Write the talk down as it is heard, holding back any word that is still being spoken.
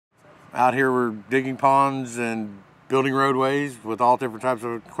Out here we're digging ponds and building roadways with all different types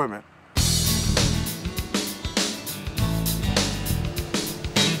of equipment.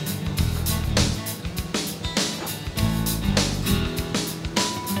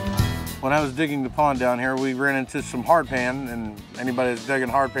 When I was digging the pond down here, we ran into some hardpan, and anybody that's digging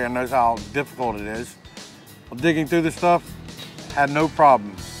hardpan knows how difficult it is. Well, digging through this stuff, had no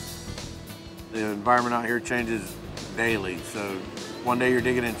problem. The environment out here changes daily, so one day you're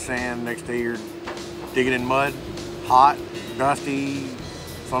digging in sand, next day you're digging in mud, hot, dusty.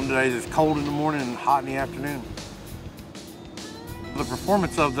 Some days it's cold in the morning and hot in the afternoon. The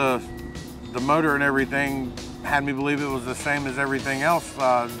performance of the motor and everything had me believe it was the same as everything else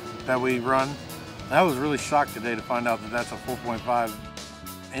that we run. I was really shocked today to find out that that's a 4.5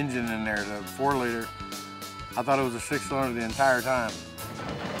 engine in there, the 4-liter. I thought it was a 6-cylinder the entire time.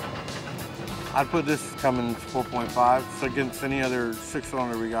 I'd put this Cummins 4.5 against any other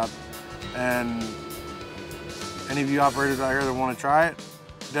 6-cylinder we got. And any of you operators out here that want to try it,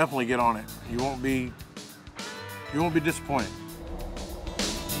 definitely get on it. You won't be disappointed.